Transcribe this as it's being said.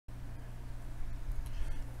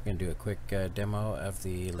I'm going to do a quick demo of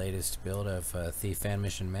the latest build of Thief Fan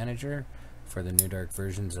Mission Manager for the new dark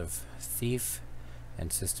versions of Thief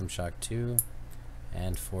and System Shock 2,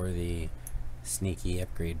 and for the Sneaky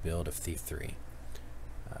upgrade build of Thief 3.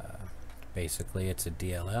 Basically, it's a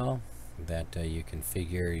DLL that you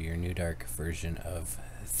configure your new dark version of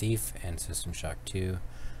Thief and System Shock 2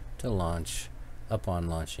 to launch upon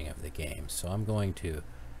launching of the game. So I'm going to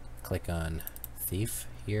click on Thief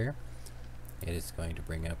here. It is going to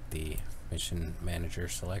bring up the mission manager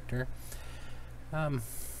selector, and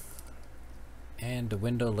the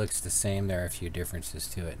window looks the same. There are a few differences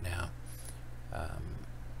to it now.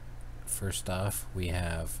 First off, we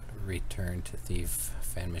have return to Thief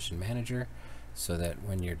Fan Mission Manager, so that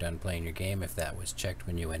when you're done playing your game, if that was checked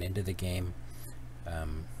when you went into the game,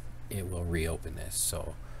 it will reopen this.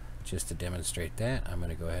 So just to demonstrate that, I'm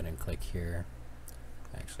going to go ahead and click here.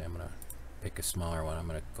 Actually, I'm going to pick a smaller one. I'm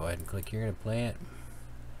going to go ahead and click here to play it.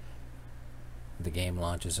 The game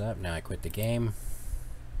launches up. Now I quit the game,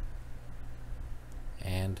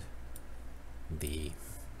 and the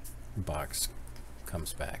box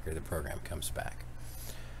comes back, or the program comes back.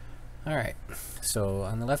 Alright, so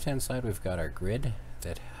on the left hand side we've got our grid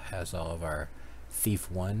that has all of our Thief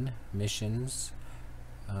 1 missions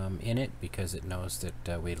in it, because it knows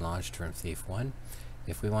that we launched from Thief 1.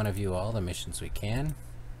 If we want to view all the missions, we can,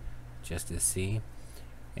 just to see.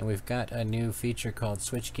 And we've got a new feature called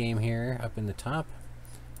Switch Game here up in the top,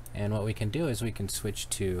 and what we can do is we can switch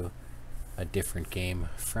to a different game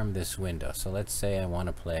from this window. So let's say I want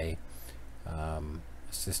to play a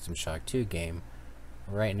System Shock 2 game.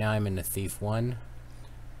 Right now I'm in the Thief 1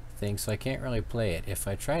 thing, so I can't really play it. If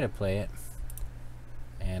I try to play it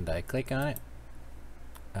and I click on it,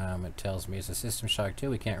 it tells me it's a System Shock 2.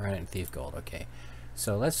 We can't run it in Thief Gold. Okay,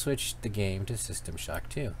 so let's switch the game to System Shock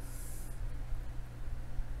 2.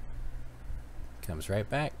 Comes right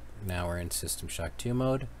back. Now we're in System Shock 2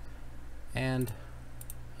 mode, and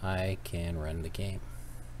I can run the game.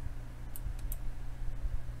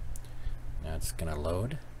 Now it's gonna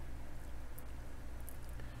load.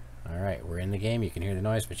 Alright, we're in the game. You can hear the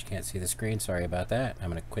noise, but you can't see the screen. Sorry about that. I'm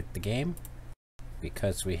gonna quit the game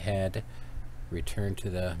because we had returned to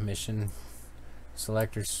the mission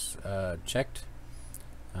selectors checked.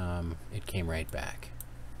 It came right back.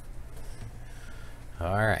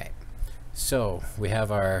 Alright, so we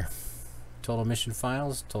have our total mission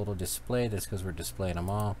files, total display. That's because we're displaying them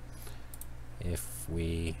all. If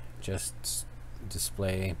we just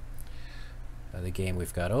display the game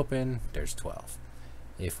we've got open, there's 12.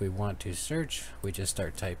 If we want to search, we just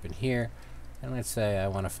start typing here, and let's say I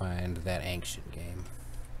want to find that ancient game.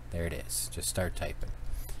 There it is. Just start typing,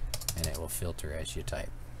 and it will filter as you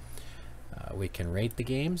type. We can rate the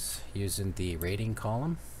games using the rating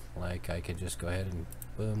column. Like, I could just go ahead and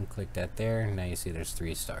boom, click that there. Now you see there's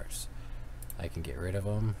 3 stars. I can get rid of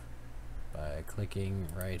them by clicking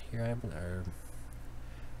right here.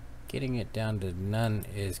 Getting it down to none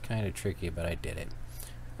is kind of tricky, but I did it.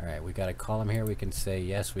 Alright, we got a column here. We can say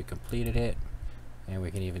yes, we completed it, and we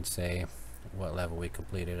can even say what level we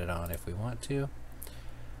completed it on if we want to.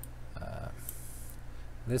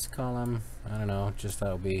 This column, I don't know, just thought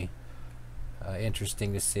it would be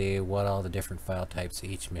interesting to see what all the different file types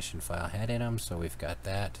each mission file had in them. So we've got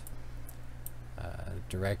that.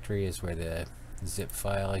 Directory is where the zip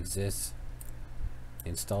file exists.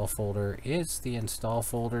 Install folder is the install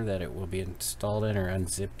folder that it will be installed in or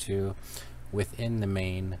unzipped to within the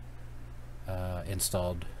main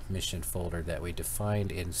installed mission folder that we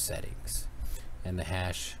defined in settings. And the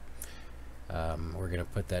hash, we're going to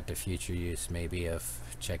put that to future use, maybe of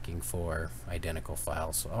checking for identical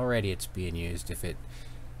files. So already it's being used. If it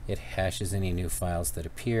hashes any new files that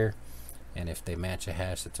appear, and if they match a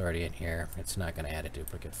hash that's already in here, it's not going to add a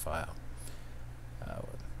duplicate file.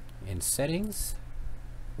 In settings,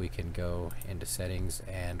 we can go into settings,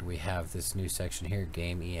 and we have this new section here,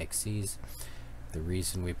 game exes. The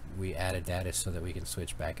reason we added that is so that we can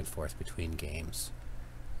switch back and forth between games.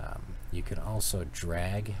 You can also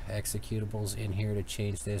drag executables in here to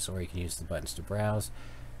change this, or you can use the buttons to browse.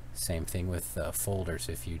 Same thing with folders.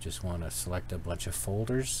 If you just want to select a bunch of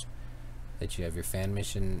folders that you have your fan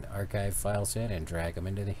mission archive files in and drag them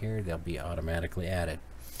into here, they'll be automatically added.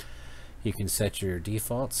 You can set your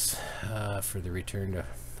defaults for the return to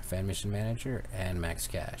Fan Mission Manager and max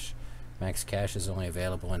cache. Max cache is only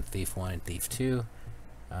available in Thief 1 and Thief 2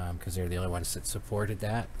 because they're the only ones that supported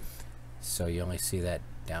that. So you only see that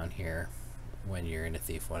down here when you're in a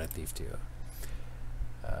Thief 1 and Thief 2.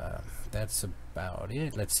 That's about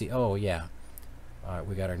it. Let's see. Oh yeah,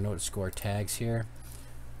 we got our note score tags here.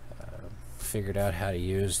 Figured out how to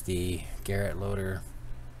use the Garrett Loader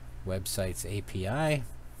website's API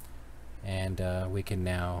and we can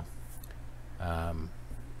now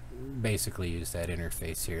basically use that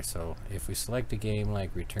interface here. So if we select a game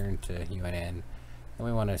like return to UNN, and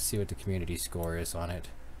we want to see what the community score is on it,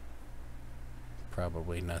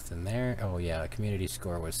 probably nothing there. Oh yeah, community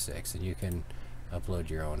score was 6, and you can upload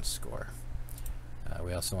your own score.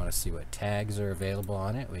 We also want to see what tags are available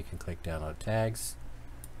on it. We can click download tags,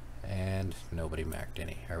 and nobody marked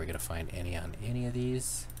any. Are we going to find any on any of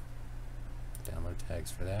these? Download tags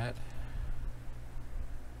for that.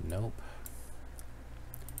 Nope.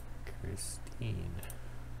 Christine.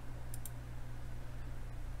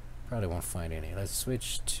 Probably won't find any. Let's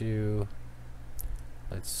switch to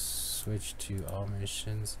all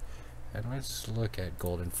missions, and let's look at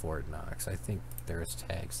Golden Fort Knox. I think there's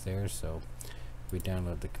tags there, so we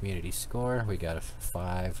download the community score. We got a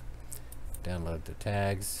 5. Download the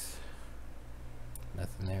tags.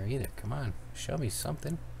 Nothing there either. Come on, show me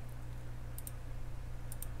something.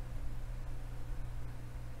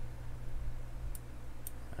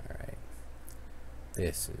 Alright.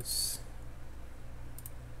 This is...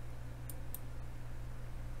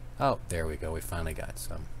 Oh, there we go. We finally got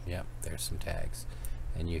some. Yep, there's some tags.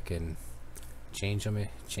 And you can change them and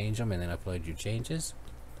then upload your changes.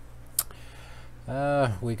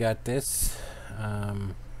 We got this.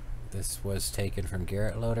 This was taken from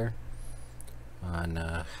Garrett Loader on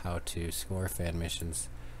how to score fan missions,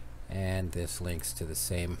 and this links to the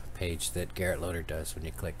same page that Garrett Loader does when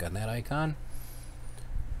you click on that icon,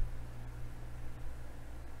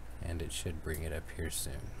 and it should bring it up here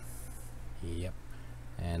soon. Yep,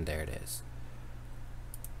 and there it is.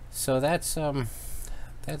 So that's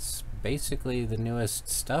basically the newest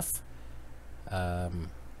stuff.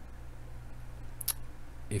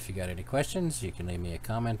 If you got any questions, you can leave me a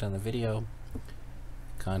comment on the video.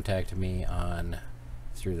 Contact me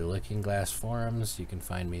through the Looking Glass forums. You can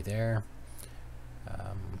find me there.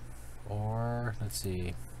 Or let's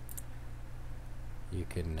see, you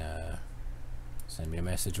can send me a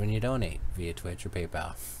message when you donate via Twitch or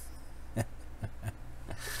PayPal.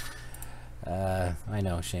 I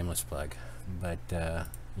know, shameless plug, but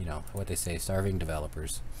you know what they say, starving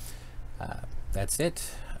developers. That's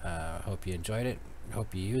it. Hope you enjoyed it.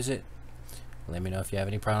 Hope you use it. Let me know if you have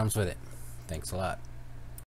any problems with it. Thanks a lot.